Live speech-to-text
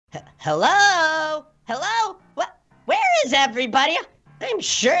Hello? Hello? What? Where is everybody? I'm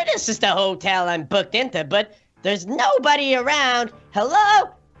sure this is the hotel I'm booked into, but there's nobody around. Hello?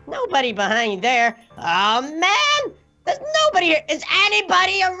 Nobody behind there. Oh, man! There's nobody here. Is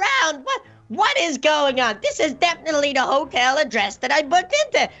anybody around? What is going on? This is definitely the hotel address that I booked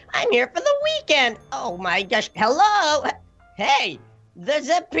into. I'm here for the weekend. Oh, my gosh. Hello? Hey, there's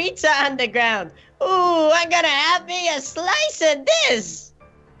a pizza on the ground. Ooh, I'm gonna have me a slice of this.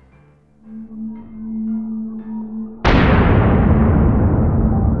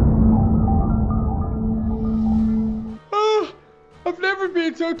 Oh, I've never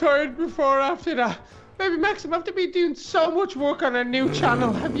been so tired before after that. Baby Maxim, after been doing so much work on a new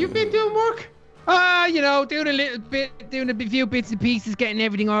channel, have you been doing work? Doing a little bit, doing a few bits and pieces, getting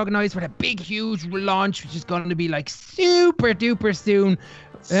everything organized for the big, huge launch, which is going to be like super duper soon.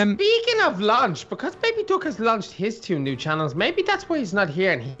 Speaking of launch, because Baby Duck has launched his 2 new channels, maybe that's why he's not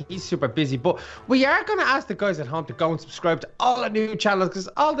here and he's super busy. But we are going to ask the guys at home to go and subscribe to all the new channels, because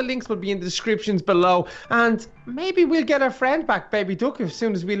all the links will be in the descriptions below. And maybe we'll get our friend back, Baby Duck, as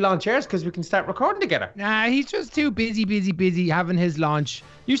soon as we launch ours, because we can start recording together. Nah, he's just too busy having his launch.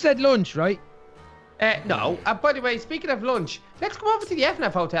 You said lunch, right? No. By the way, speaking of lunch, let's go over to the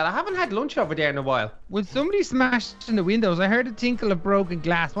Fnaf hotel. I haven't had lunch over there in a while. When somebody smashed in the windows, I heard a tinkle of broken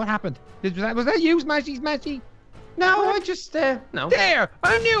glass. What happened? Was that you, Smashy? No, I just, no. There!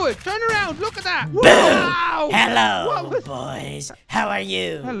 I knew it! Turn around! Look at that! Wow! Hello, boys. How are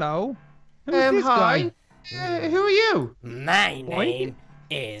you? Hello? Who's this hi. guy? Who are you? My name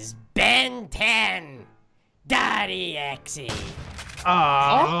is Ben 10. .exe.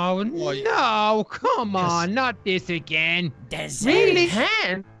 Oh, no, come on, not this again. Really?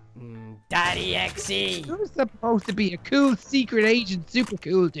 Can? .exe. You're supposed to be a cool secret agent, super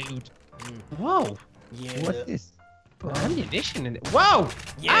cool dude. Whoa. Yeah. What's this? Put ammunition in it. Whoa!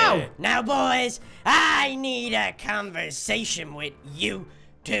 Yeah. Ow! Now, boys, I need a conversation with you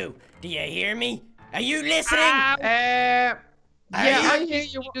two. Do you hear me? Are you listening? Yeah, I hear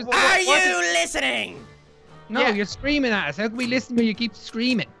you. Are you listening? No, Yeah. you're screaming at us. How can we listen when you keep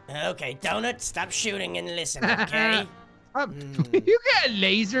screaming? Okay, Donut, stop shooting and listen, okay? You get a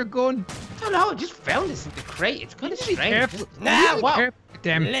laser gun? I don't know, I just found this in the crate. It's kind of Be strange. careful. Now, Be careful with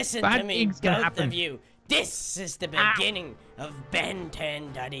them. listen Bad to me, things can both happen. of you. This is the beginning of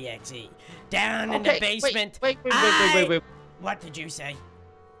Ben10.exe. Down in the basement. Wait. What did you say?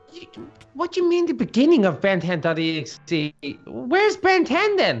 What do you mean the beginning of Ben 10.exe? Where's Ben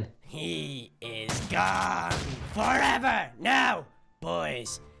 10 then? He is gone forever. Now,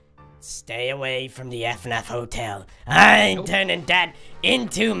 boys, stay away from the Fnaf hotel. I'm turning that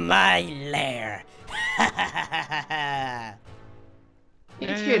into my lair.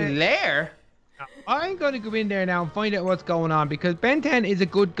 It's your lair? I'm going to go in there now and find out what's going on, because Ben 10 is a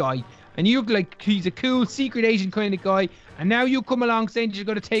good guy. And you look like he's a cool secret agent kind of guy. And now you come along saying you're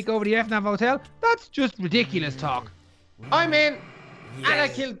going to take over the Fnaf hotel? That's just ridiculous talk. I'm in. Yes. And I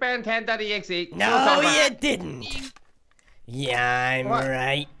killed Ben 10.exe. No, you didn't. Yeah, I'm What?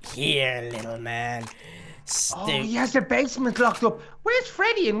 right here, little man. Oh, he has the basement locked up. Where's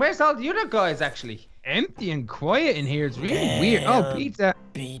Freddy and where's all the other guys actually? Empty and quiet in here. It's really weird. Oh, pizza.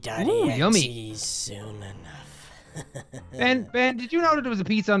 Ooh, yummy. Soon enough. Ben, did you know that there was a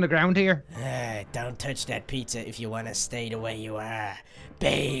pizza on the ground here? Don't touch that pizza if you want to stay the way you are,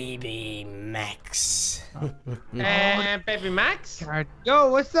 Baby Max. Baby Max? Do Yo,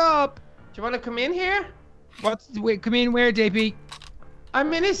 what's up? you want to come in here? Wait, come in where, JP?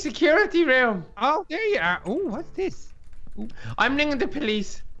 I'm in a security room. Oh, there you are. Oh, what's this? I'm ringing the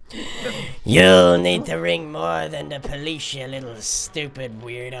police. You'll need to ring more than the police, you little stupid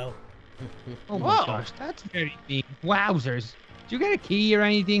weirdo. Oh my Whoa. gosh, that's very big. Wowzers. Did you get a key or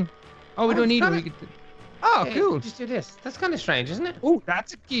anything? Oh, we don't need it. Oh, Hey, cool. Just do this. That's kind of strange, isn't it? Oh,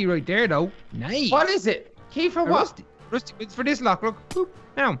 that's a key right there, though. Nice. What is it? Key for what? Rusty, it's for this lock. Look. Boop.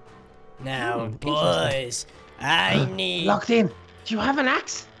 Now. Now, interesting. boys, I need... Locked in. Do you have an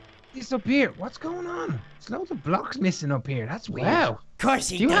axe? This up here. What's going on? There's loads of blocks missing up here. That's weird. Wow. Of course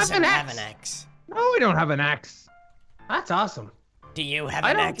he Do you have doesn't an have axe? an axe. No, we don't have an axe. That's awesome. Do you have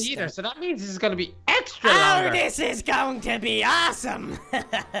I an don't axe? either, then? so that means this is going to be extra Oh, longer. this is going to be awesome!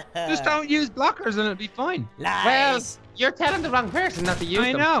 Just don't use blockers and it'll be fine. Well, Lies. you're telling the wrong person not to use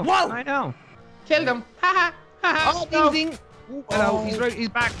I them. know. Whoa. I know. Kill them. Ha ha. Ha ha. Oh, No. ding, ding. Ooh, hello, he's right. He's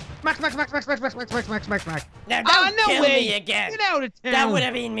back. Max. Now Ah, don't no kill way. me again. Get out of town. That would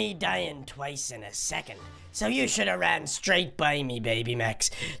have been me dying twice in a second. So you should have ran straight by me, Baby Max.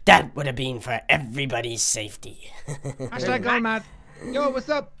 That would have been for everybody's safety. Hashtag going mad. Yo, what's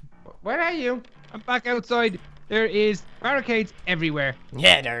up? Where are you? I'm back outside There is barricades everywhere.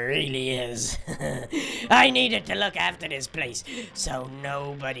 Yeah, there really is. I needed to look after this place so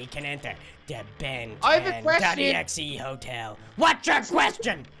nobody can enter the Ben I have a question. 10.exe hotel. What's your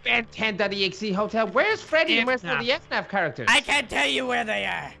question? Ben 10.exe hotel. Where's Freddy and where's all the Fnaf characters? I can't tell you where they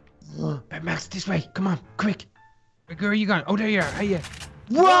are. Ben Max, this way. Come on, quick. Where are you going? Oh, there you are. Hey, yeah.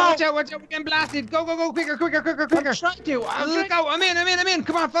 Whoa! Watch out, we're getting blasted. Go, quicker. I'm trying to. Let's go. I'm in.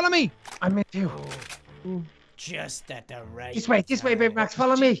 Come on, follow me. I'm in too. Just at the right This way, Ben Max.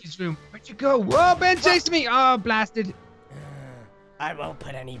 Follow me. His room. Where'd you go? Whoa, Ben chased me. Oh, blasted. I won't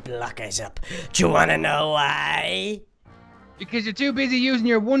put any blockers up. Do you want to know why? Because you're too busy using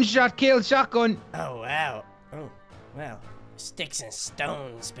your one-shot kill shotgun. Oh, wow. Oh, well. Sticks and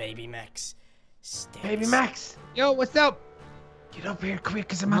stones, Baby Max. Sticks. Baby Max. Yo, what's up? Get up here quick,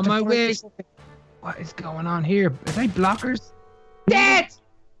 because I'm On at the my way. front. What is going on here? Are they blockers? Dead!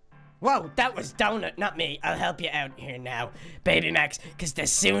 Whoa, that was Donut, not me. I'll help you out here now, Baby Max, because the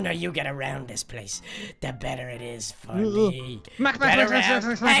sooner you get around this place, the better it is for me. Max.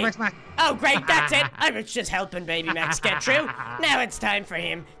 Oh, great, that's it. I was just helping Baby Max get through. Now it's time for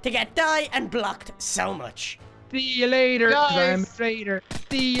him to get die and blocked so much. See you later, 'cause I'm a traitor.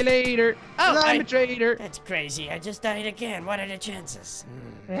 See you later, 'cause I'm a traitor. That's crazy. I just died again. What are the chances?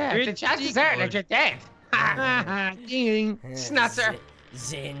 Yeah, the chances are that you're dead. Ding. Snatzer.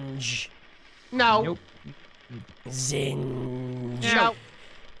 Zinj. No. Nope. Zinj. Now,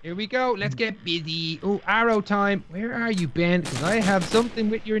 here we go. Let's get busy. Oh, arrow time. Where are you, Ben? Because I have something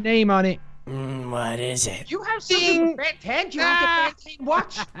with your name on it. What is it? You have something with Ben 10? Do you want the Ben 10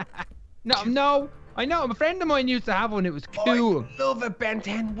 watch? No. I know. A friend of mine used to have one. It was cool. I love a Ben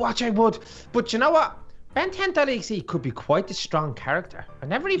 10 watch, I would. But you know what? Ben 10.exe could be quite a strong character. I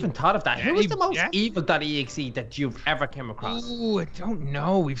never even thought of that. Who is the most evil.exe that you've ever come across? Oh, I don't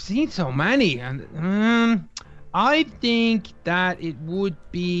know. We've seen so many. And I think that it would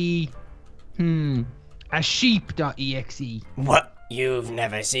be a sheep.exe. What? You've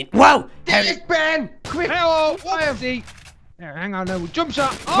never seen? Whoa! There's Ben! Quick! Hello! Whoopsie! There, hang on now. Jump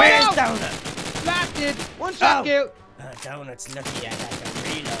shot! Oh, Where's no! Donut? Blasted! One shot kill! Donut's lucky I had to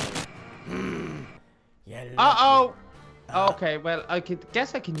reload. Uh-oh! Okay, well, I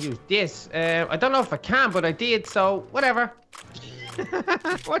guess I can use this. I don't know if I can, but I did, so whatever.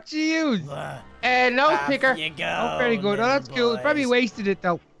 What'd you use? Nose picker. You go, Oh, very good. Oh, that's cool. Probably wasted it,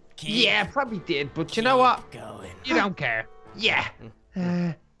 though. Yeah, probably did, but you know what? Going. You don't care. Yeah.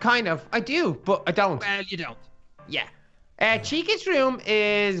 Kind of. I do, but I don't. Well, you don't. Yeah. Chica's room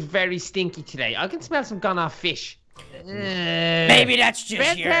is very stinky today. I can smell some gone-off fish. Maybe that's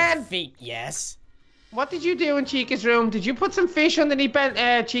just your Ben! feet, yes? What did you do in Chica's room? Did you put some fish underneath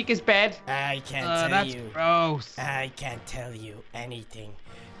Chica's bed? I can't tell That's you. gross. I can't tell you anything.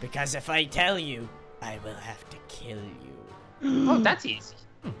 Because if I tell you, I will have to kill you. Oh, that's easy.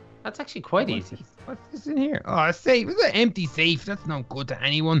 That's actually quite easy. What's this in here? Oh, a safe. It's an empty safe. That's no good to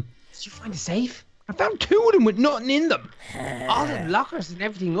anyone. Did you find a safe? I found 2 of them with nothing in them. All the lockers and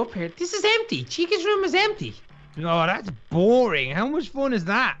everything up here. This is empty. Chica's room is empty. Oh, that's boring. How much fun is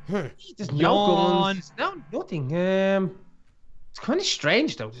that? There's no guns. No, nothing. It's kind of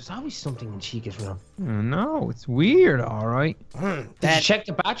strange though. There's always something in Chica's room. Oh, no, it's weird. All right. Did you check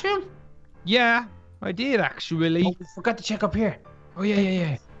the bathroom? Yeah, I did actually. Oh, we forgot to check up here. Oh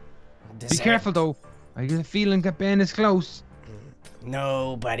yeah. Be careful though. I get a feeling that Ben is close.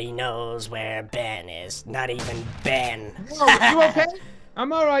 Nobody knows where Ben is. Not even Ben. Whoa, you okay?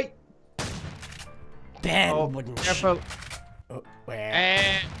 I'm all right. Ben wouldn't. Careful. Where?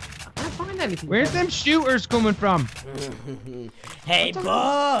 I can't find anything. Where's them shooters coming from? Hey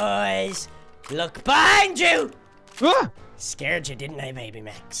boys, look behind you. Ah! Scared you, didn't I, Baby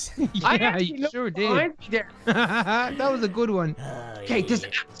Max? Yeah, you sure did. There. That was a good one. Okay, there's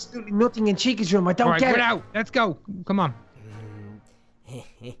absolutely nothing in Chica's room. I don't All right, get get it. out. Let's go. Come on.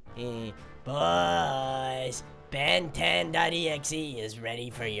 Boys, Ben 10.exe is ready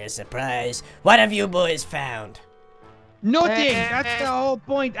for your surprise. What have you boys found? Nothing. That's the whole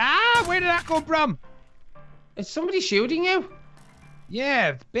point. Ah, where did that come from? Is somebody shooting you? Yeah,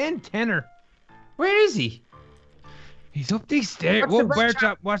 it's Ben Tenner. Where is he? He's up these stairs. What's Whoa, the red where's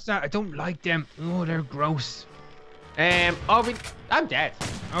trap? that? What's that? I don't like them. Oh, they're gross. I'm dead.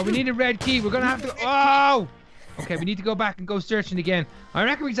 Oh, we need a red key. We're gonna have to. Oh! Okay, we need to go back and go searching again. I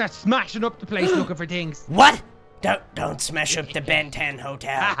reckon we start smashing up the place looking for things. What? Don't smash up the Ben 10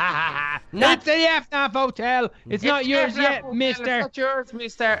 hotel. Not the FNAF hotel. It's not yours yet, mister. It's not yours,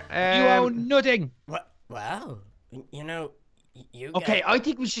 mister. You own nothing. What? Wow. You know, you. Okay, I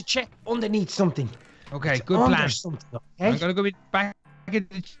think we should check underneath something. Okay, It's good under plan. something, I'm okay? gonna go back at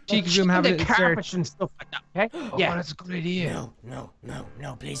the cheeky room, have a the little carpets search. and stuff like that. Okay? Oh, Yeah. that's a good idea. No,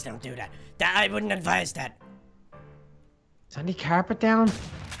 please don't do that. I wouldn't advise that. Is any carpet down?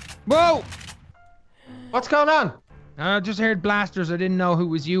 Whoa! What's going on? I just heard blasters. I didn't know who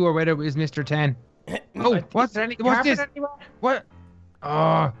was you or whether it was Mr. 10. Oh, what's there any what's carpet this? anywhere? What?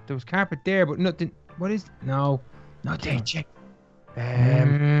 Oh, there was carpet there, but nothing. What is? No, nothing. Check.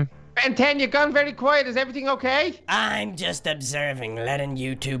 Um, Ben 10, you've gone very quiet. Is everything okay? I'm just observing, letting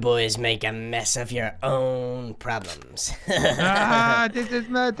you two boys make a mess of your own problems. this is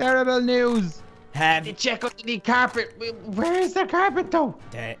my terrible news. Have You check out the carpet. Where is the carpet though?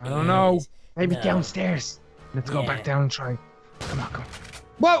 there I don't know. is Maybe no downstairs. Let's go Yeah. back down and try. Come on, come on.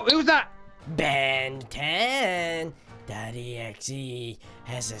 Whoa, who's that? Ben 10. .exe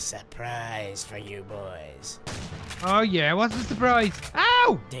has a surprise for you boys. Oh yeah, what's the surprise?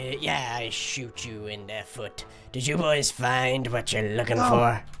 Ow! Yeah, I shoot you in the foot. Did you boys find what you're looking No.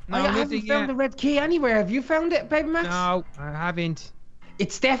 for? No, I haven't nothing found yet. the red key anywhere. Have you found it, Baby Max? No, I haven't.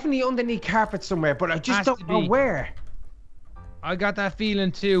 It's definitely underneath carpet somewhere, but I just Has don't to know be. where. I got that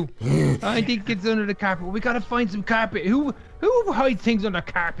feeling too. I think it's under the carpet. We gotta find some carpet. Who hides things under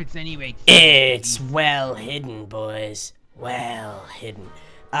carpets anyway? It's well hidden, boys. Well hidden.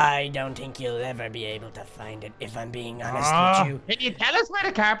 I don't think you'll ever be able to find it, if I'm being honest Ah. with you. Can you tell us where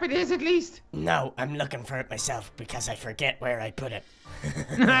the carpet is at least? No, I'm looking for it myself because I forget where I put it.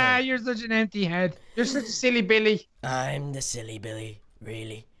 Ah, you're such an empty head. You're such a silly Billy. I'm the silly Billy.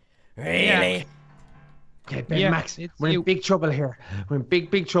 Really? Really? Okay, Ben Yeah, Max, it's we're you. in big trouble here. We're in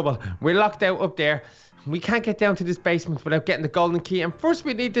big trouble. We're locked out up there. We can't get down to this basement without getting the golden key. And first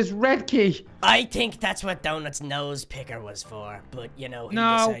we need this red key. I think that's what Donut's nose picker was for, but you know, he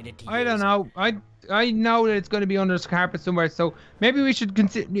No, decided to I use don't it. know. I know that it's going to be under the carpet somewhere, so maybe we should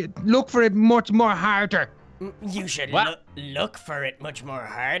look for it much more harder. You should What? look for it much more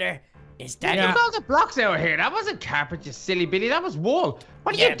harder. Is that Yeah. it? Look at the blocks out here. That wasn't carpet, you silly Billy. That was wool.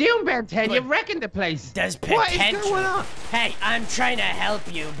 What are Yeah, you doing, Ben 10? but- You're wrecking the place. There's What is potential. going on? Hey, I'm trying to help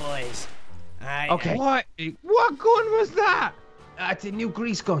you, boys. Okay. What gun was that? It's a new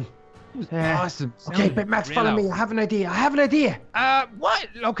grease gun. Awesome. Okay, Sounded Ben Max, real follow out. me. I have an idea. What?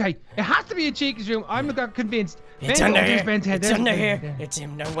 Okay, it has to be a cheeky's room. I'm not convinced. It's Ben, under oh, there's here. Ben's head. It's There's under Ben's here. head. It's in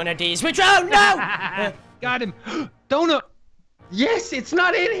one of these. Which? Oh no! Got him. Donut. Yes, it's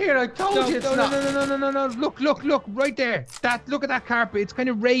not in here. I told No, you it's no, not. no. Look, right there. Look at that carpet. It's kind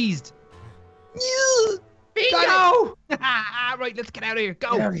of raised. Bingo! Right, let's get out of here.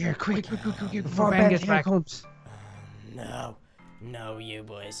 Go. Get out of here, quick. Before Before Ben Ben gets back. comes. No, you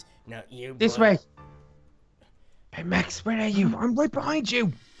boys. No, you This boys. way. Hey, Max, where are you? I'm right behind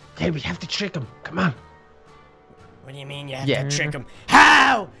you. Okay, we have to trick him. Come on. What do you mean you have Yeah. to trick him?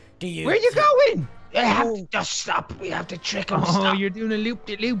 How do you? Where you going? We have to just stop. We have to trick him. Oh, Stop. you're doing a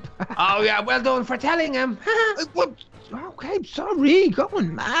loop-de-loop. Oh, yeah, well done for telling him. Okay, sorry.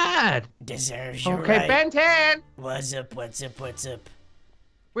 Going mad. Deserves your Okay, right. Ben 10. What's up?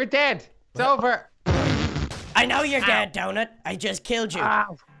 We're dead. It's over. I know you're dead, Donut. I just killed you.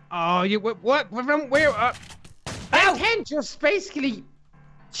 Ow. Oh, you what? From where? Ben 10 just basically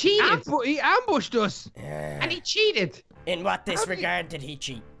cheated. He ambushed us. And he cheated. In what How did- disregard did he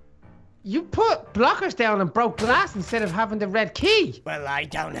cheat? You put blockers down and broke glass instead of having the red key. Well, I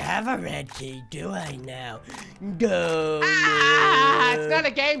don't have a red key, do I now? Donut. It's not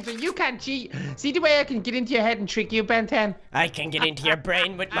a game, so you can't cheat. See the way I can get into your head and trick you, Ben 10? I can get into your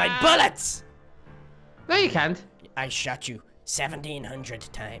brain with my bullets. No, you can't. I shot you 1,700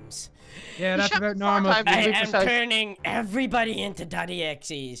 times. Yeah, You that's shot about me 4 normal. times. I Be am precise. turning everybody into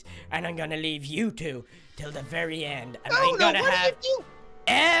 .exes, and I'm gonna leave you two till the very end, and I'm gonna have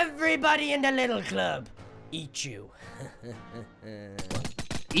everybody in the little club eat you.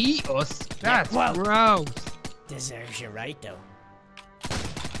 Eat us? That's Whoa. gross. Deserves you right, though.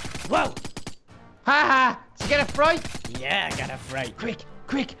 Whoa! Haha. Did you get a fright? Yeah, I got a fright.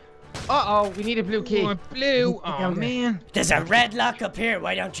 Quick. Uh-oh, we need a blue key. Oh, blue. Get Oh, down there. man. There's a red lock up here.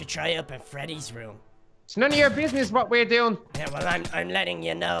 Why don't you try up in Freddy's room? It's none of your business what we're doing. Yeah, well, I'm letting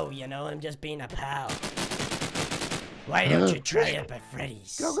you know, I'm just being a pal. Why don't you try up at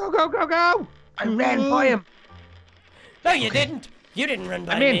Freddy's? Go. I ran by him. No, you didn't. You didn't run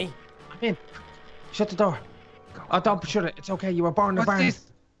by I'm in. me. I'm in. Shut the door. Oh, don't shut it. It's okay. You were born in the What's barn. this?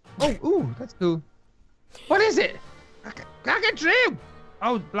 Oh, ooh, that's cool. What is it? Can't get through.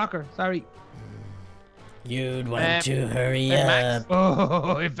 Oh, blocker. Sorry. You'd want to hurry Max. up.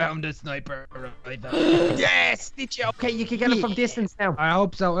 Oh, I found a sniper. Yes, did you? Okay, you can get it from distance now. I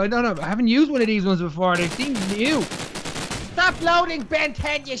hope so. I don't know. I haven't used one of these ones before. They seem new. Stop loading, Ben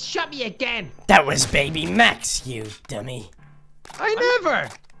 10. You shot me again. That was Baby Max, you dummy. I never.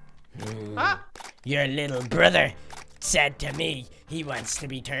 Huh? Your little brother said to me he wants to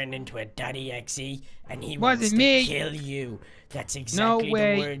be turned into a .exe and he wants Wasn't to me. kill you. That's exactly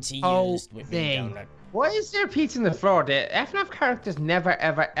the words he used with me, Donut. Why is there pizza on the floor? The FNAF characters never,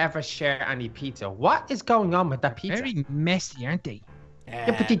 ever share any pizza. What is going on with that pizza? Very messy, aren't they?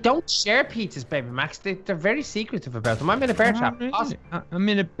 Yeah, but they don't share pizzas, baby Max. They're very secretive about them. I'm in a bear trap. Really? Awesome. I'm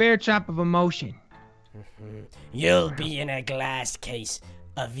in a bear trap of emotion. You'll be in a glass case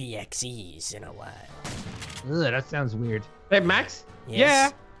of EXEs in a while. Ugh, that sounds weird. Baby Max,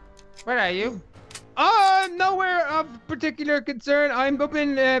 Yes. where are you? Nowhere of particular concern. I'm up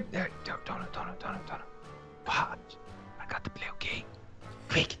in, Donut. What? I got the blue key.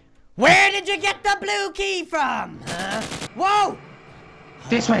 Quick, Where did you get the blue key from? Huh? Whoa!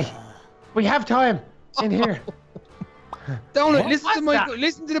 this way. We have time in here. Donut, What listen was to my that?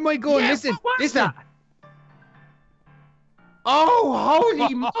 listen to my gun. Yeah, Listen, what was listen. that? Oh,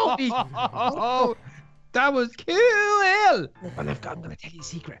 holy moly! Oh, that was cool. Well, I'm gonna tell you a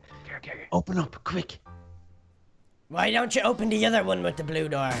secret. Open up, quick. Why don't you open the other one with the blue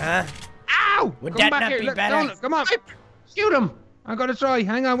door, huh? Ow! Would Come that back not here. be Look, better? Donut, come on. Shoot him! I'm gonna try.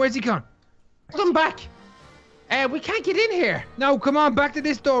 Hang on. Where's he gone? Put him back. We can't get in here. No, come on. Back to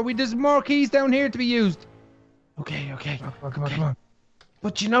this door. There's more keys down here to be used. Okay. Come on.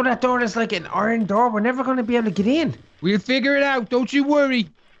 But you know that door is like an iron door. We're never gonna be able to get in. We'll figure it out. Don't you worry.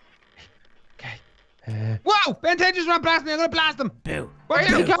 Okay. Whoa! Ben 10 just ran past me. I'm gonna blast him. Boo. Watch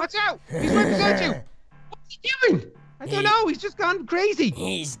Where out! you Watch out! He's right beside you. What's he doing? I don't know. He's just gone crazy.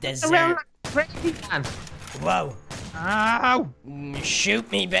 He's Around deserved. like a crazy man. Whoa. Ow! Shoot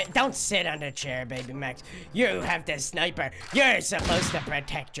me, but don't sit on the chair, baby Max. You have the sniper. You're supposed to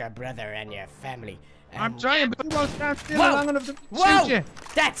protect your brother and your family. I'm trying, but you won't stand still Whoa! long enough to Whoa! shoot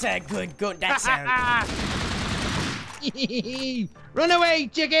That's a good gun. That sounds. you. Run away,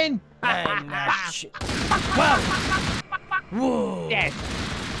 chicken! I'm not Whoa! Whoa! Yes.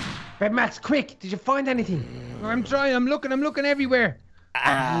 Red Max, quick! Did you find anything? I'm trying. I'm looking everywhere.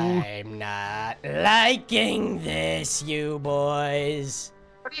 I'm not liking this, you boys.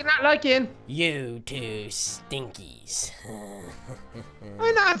 What are you not liking? You two stinkies.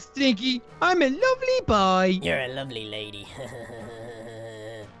 I'm not stinky. I'm a lovely boy. You're a lovely lady.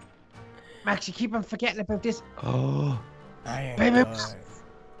 Max, you keep on forgetting about this. Oh. Iron Baby. door.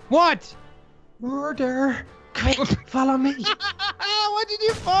 What? Murder! Quick, follow me. What did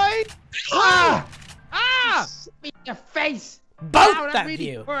you find? Ah! Ah! Me in your face. Both Wow, that of really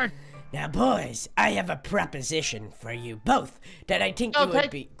you. hurt. Now, boys, I have a proposition for you both that I think you would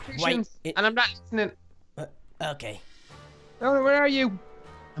be quite. And I'm not listening. Okay. Donut, where are you?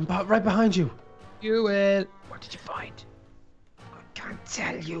 I'm right behind you. You will. What did you find? I can't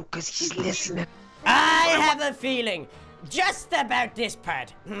tell you because he's listening. I have a feeling just about this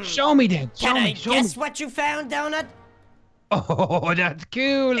part. Show me then. Can I Show guess me. what you found, Donut? Oh, that's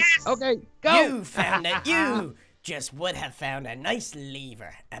cool. Yes. Okay, go. You found it. You just would have found a nice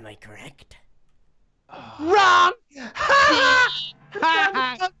lever. Am I correct? Wrong!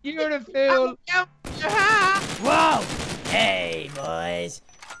 You're the fool. Whoa! Hey, boys.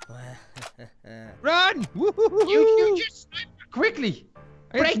 Run! You just sniper quickly.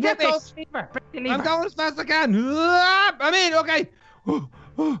 It's Break that rubbish. gold lever. Break the lever. I'm going as fast as I can. I'm in. Okay.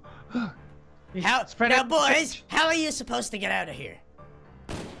 How, Spread now, out the boys, switch. how are you supposed to get out of here?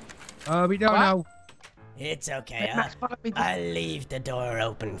 We don't What? know. It's okay. Max, follow me. I'll leave the door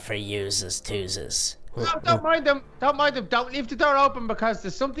open for users twosers. No, don't mind them. Don't mind them. Don't leave the door open because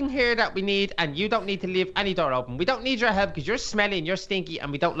there's something here that we need, and you don't need to leave any door open. We don't need your help because you're smelly and you're stinky,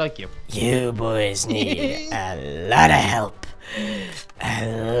 and we don't like you. You boys need a lot of help.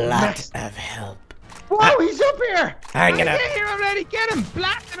 A lot of help. Whoa, he's up here! I'm gonna. Get here already. Get him.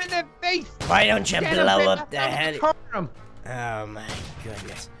 Blast him in the face. Why don't you Get him, blow babe. up the That's head? cover him. Oh my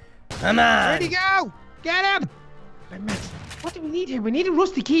goodness. Come Where'd he on. go? Get him. Wait, Max, what do we need here? We need a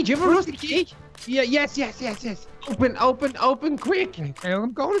rusty key. Do you have a rusty key? Yeah. Yes. Open, quick. Okay,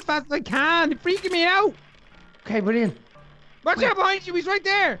 I'm going as fast as I can. It's freaking me out. Okay, we're in. Watch out behind you. He's right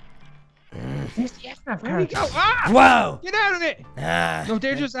there. There's the FNAF Where'd he character. go? Ah! Whoa. Get out of it. Ah, No,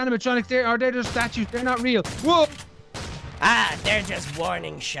 they're just animatronics. They're just statues. They're not real. Whoa. they're just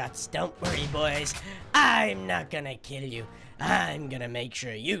warning shots. Don't worry, boys. I'm not gonna kill you. I'm gonna make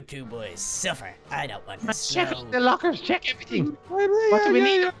sure you two boys suffer. I don't want to Check the lockers. Check everything. What do we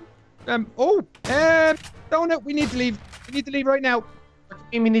need? Donut, we need to leave. We need to leave right now. What do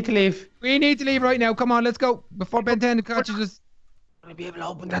you mean we need to leave? We need to leave right now. Come on, let's go. Before Ben 10 catches us. I'm gonna be able to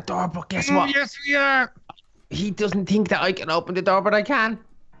open that door, but guess what? Yes, we are. He doesn't think that I can open the door, but I can.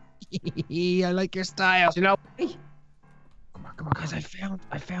 I like your style. Do you know why? Come Come on, guys,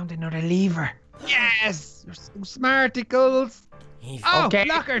 I found another lever. Yes! You're so smarticles. Oh, Okay.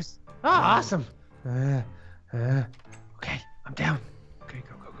 lockers. Oh, awesome. Okay, I'm down. Okay,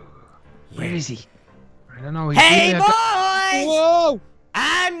 go. Where is he? I don't know. Hey, boys! Whoa!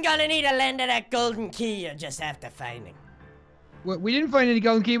 I'm gonna need a lend of that golden key. You just have to find it. We didn't find any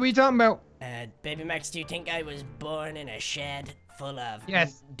golden key. What are you talking about? Baby Max, do you think I was born in a shed full of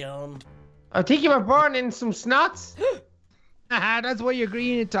dung? I think you were born in some snots. That's why you're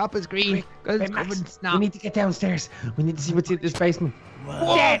green and top is green. Hey, Max, we need to get downstairs. We need to see what's in this basement.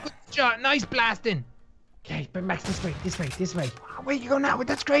 Whoa, good shot. Nice blasting. Okay, but Max, this way. Where you going now?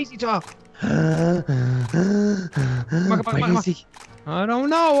 That's crazy talk. Where is he? I don't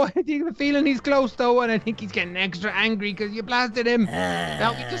know. I think the feeling he's close though, and I think he's getting extra angry because you blasted him.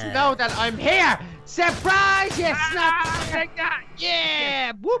 Now he doesn't know that I'm here. Surprise, you snot! Like that.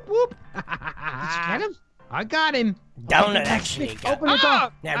 Yeah. Whoop whoop. Did you get him? I got him. Donut actually got Open the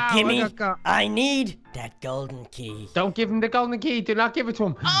door. Now gimme. I need that golden key. Don't give him the golden key. Do not give it to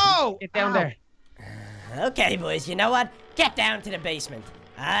him. Oh! Get down there. Okay, boys, you know what? Get down to the basement.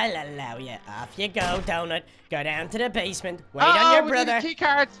 I'll allow you. Off you go, Donut. Go down to the basement. Wait on your brother. We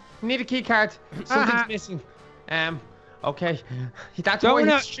need a key card. Something's missing. Okay. That's why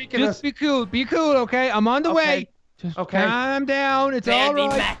he's streaking us. Just be cool. Be cool, okay? I'm on the way. Just calm down. It's all right.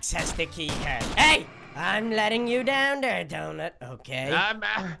 Baby Max has the key card. Hey! I'm letting you down there, Donut, okay?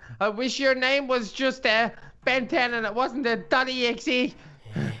 I wish your name was just Ben 10 and it wasn't a .exe.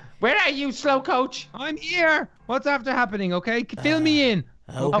 Where are you, slow coach? I'm here. What's after happening, okay? Fill me in.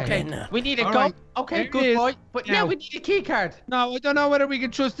 Okay, we need a go. Okay, good boy. But yeah, we need a key card. No, I don't know whether we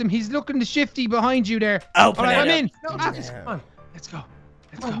can trust him. He's looking shifty behind you there. Open it I'm up. in. No, come on. Let's go.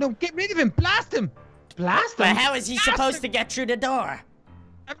 No, get rid of him. Blast him. Blast him? But how is he supposed to get through the door?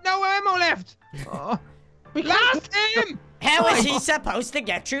 I've no ammo left. Blast him. How is he supposed to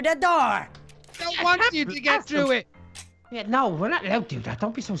get through the door? I don't want you to get through it. Yeah, no, we're not allowed to do that.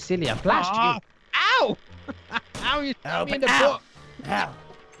 Don't be so silly. I'll blast you. Ow! Ow, you shot me in the butt. Ow.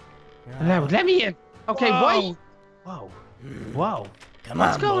 No, let me in. Okay, Whoa. Whoa. Come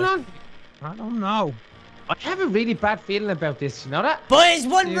What's on, going boys. on? I don't know. I have a really bad feeling about this. You know that? Boys,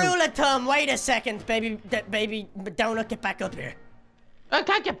 one Dude. rule of thumb. Wait a second, baby Donut, get back up here. I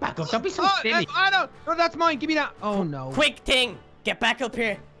can't get back up. Don't be so silly. I don't. No, that's mine. Give me that. Oh, no. Quick thing, get back up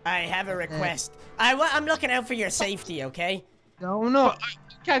here. I have a request. I'm looking out for your safety, okay? No. I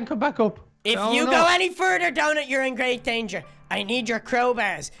can't come back up. If you go any further down it, you're in great danger. I need your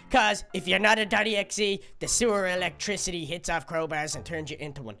crowbars, cause if you're not a .exe, the sewer electricity hits off crowbars and turns you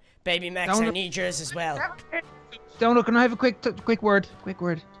into one. Baby Max, I need yours as well. Donut, can I have a quick word?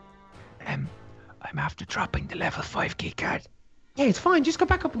 I'm after dropping the level 5 key card. Yeah, it's fine. Just go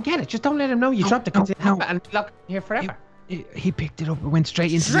back up and get it. Just don't let him know you dropped it. No. And lock here forever. He picked it up and went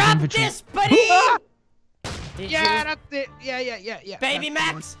straight into his Drop inventory. this, buddy! Yeah, that's it. Yeah. Baby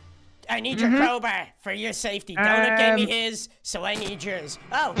Max, I need your crowbar for your safety. Donut gave me his, so I need yours.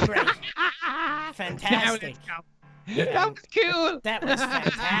 Oh, great. Fantastic. That was cool. That was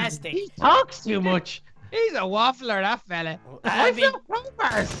fantastic. He talks too much. He's a waffler, that fella. I found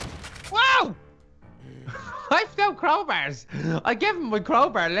crowbars. Wow. I found crowbars. I gave him my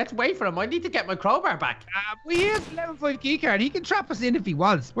crowbar. Let's wait for him. I need to get my crowbar back. He has a level 5 key card. He can trap us in if he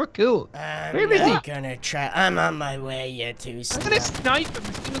wants. We're cool. I'm not gonna try. I'm on my way, you two. I'm gonna snipe him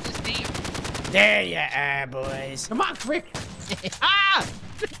as soon as I see him. There you are, boys. Come on, quick.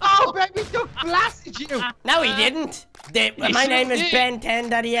 Oh, baby, Duck blasted you. No, he didn't. My name is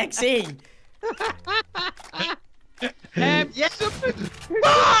Ben10.exe.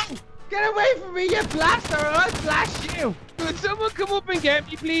 Get away from me, you blaster, or I'll blast you. Could someone come up and get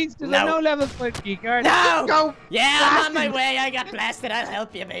me, please? Because No. I know level 5 key card. No! Go. Yeah, I'm on my way. I got blasted. I'll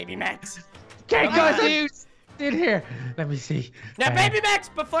help you, Baby Max. Okay, Come go, on, dude. Sit here. Let me see. Now, Baby Max,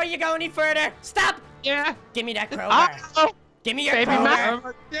 before you go any further, stop. Yeah. Give me that crowbar. Oh, Give me your Baby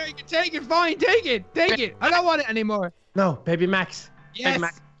crowbar. Max. Take it, fine. Take it. I don't want it anymore. no, baby Max. Yes. Baby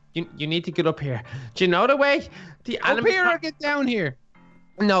Max, you need to get up here. Do you know the way the Up here or get down here?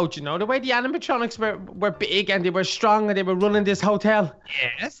 No, do you know the way the animatronics were big and they were strong and they were running this hotel?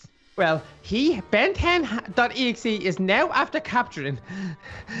 Yes. Well, Ben10.exe is now after capturing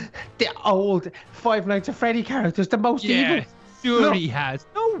the old Five Nights at Freddy characters, the most evil. Sure Look. he has.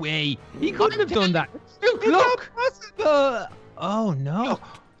 No way. He couldn't have done that. Look, It's look. impossible. Oh, no.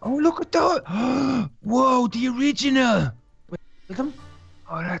 Oh, look at that. Whoa, the original. Look at 'em.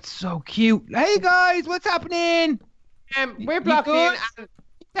 Oh, that's so cute. Hey, guys, what's happening? We're blocked in.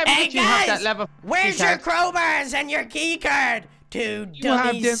 And Hey, you have that guys, level where's key your card. crowbars and your key card? Two You have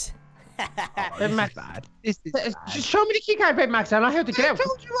dummies. Baby Max. Bad. This is Just bad. show me the key card, Baby Max. I know how to get I out.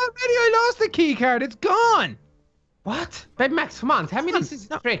 told you already. I lost the key card. It's gone. What? Baby Max, come on. Tell me this is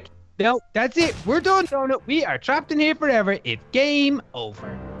a trick. No, that's it. We're done, Donut. We are trapped in here forever. It's game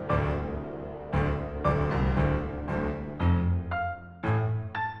over.